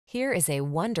Here is a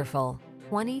wonderful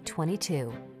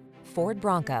 2022 Ford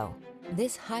Bronco.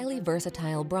 This highly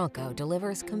versatile Bronco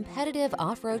delivers competitive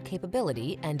off-road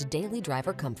capability and daily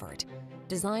driver comfort.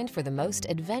 Designed for the most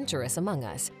adventurous among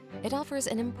us, it offers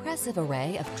an impressive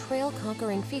array of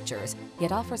trail-conquering features,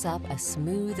 yet offers up a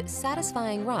smooth,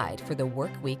 satisfying ride for the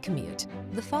work week commute.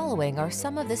 The following are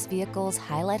some of this vehicle's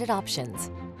highlighted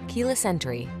options: keyless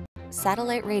entry,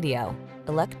 satellite radio,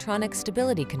 electronic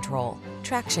stability control,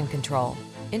 traction control,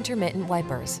 intermittent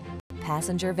wipers,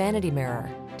 passenger vanity mirror,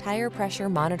 tire pressure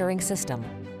monitoring system,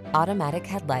 automatic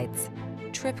headlights,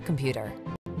 trip computer,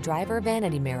 driver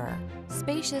vanity mirror.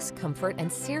 Spacious comfort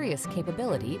and serious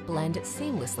capability blend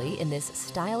seamlessly in this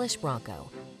stylish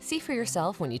Bronco. See for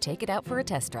yourself when you take it out for a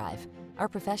test drive. Our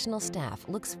professional staff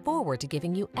looks forward to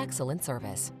giving you excellent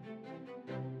service.